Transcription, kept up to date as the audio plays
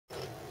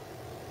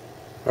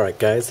Alright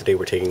guys, today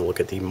we're taking a look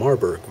at the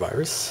Marburg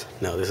virus.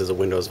 Now this is a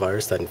Windows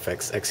virus that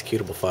infects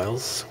executable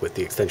files with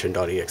the extension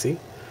 .exe.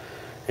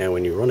 And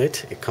when you run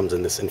it, it comes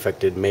in this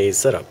infected maze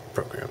setup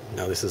program.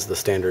 Now this is the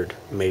standard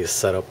maze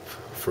setup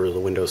for the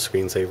Windows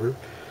screensaver,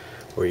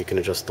 where you can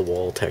adjust the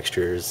wall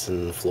textures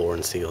and floor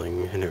and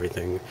ceiling and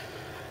everything,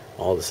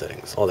 all the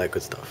settings, all that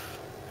good stuff.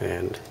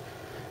 And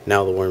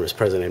now the worm is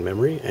present in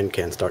memory and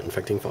can start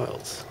infecting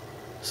files.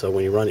 So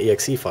when you run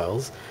exe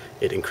files,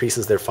 it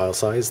increases their file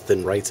size,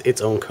 then writes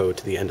its own code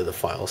to the end of the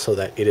file so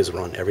that it is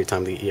run every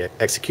time the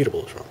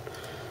executable is run.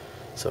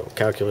 So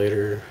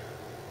calculator,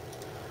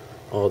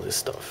 all this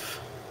stuff.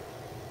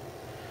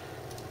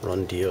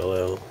 Run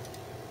DLL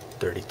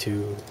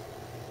 32,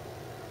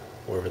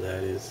 wherever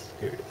that is.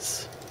 Here it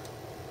is.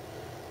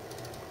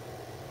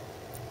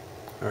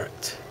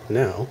 Alright,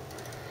 now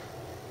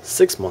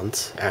 6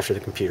 months after the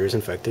computer is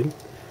infected,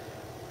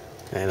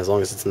 and as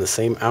long as it's in the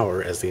same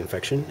hour as the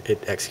infection,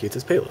 it executes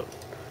its payload,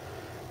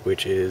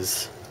 which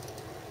is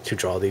to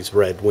draw these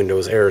red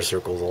Windows error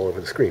circles all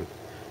over the screen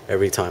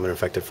every time an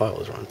infected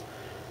file is run.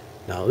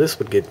 Now this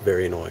would get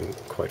very annoying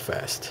quite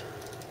fast,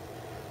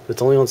 but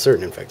it's only on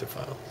certain infected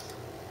files.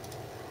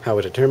 How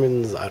it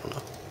determines, I don't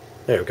know.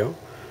 There we go.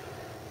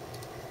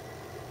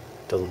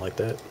 Doesn't like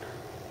that.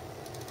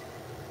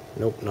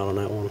 Nope, not on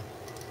that one.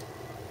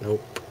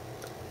 Nope.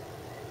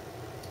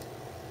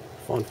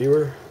 Font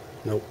viewer?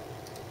 Nope.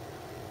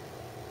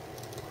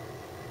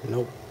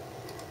 Nope.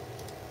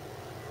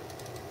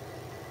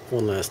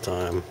 One last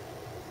time.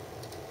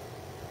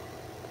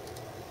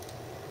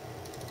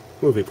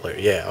 Movie player,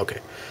 yeah, okay.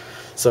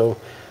 So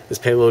this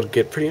payload would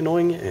get pretty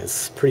annoying, and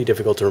it's pretty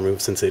difficult to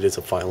remove since it is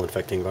a file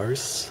infecting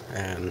virus,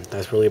 and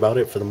that's really about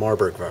it for the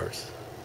Marburg virus.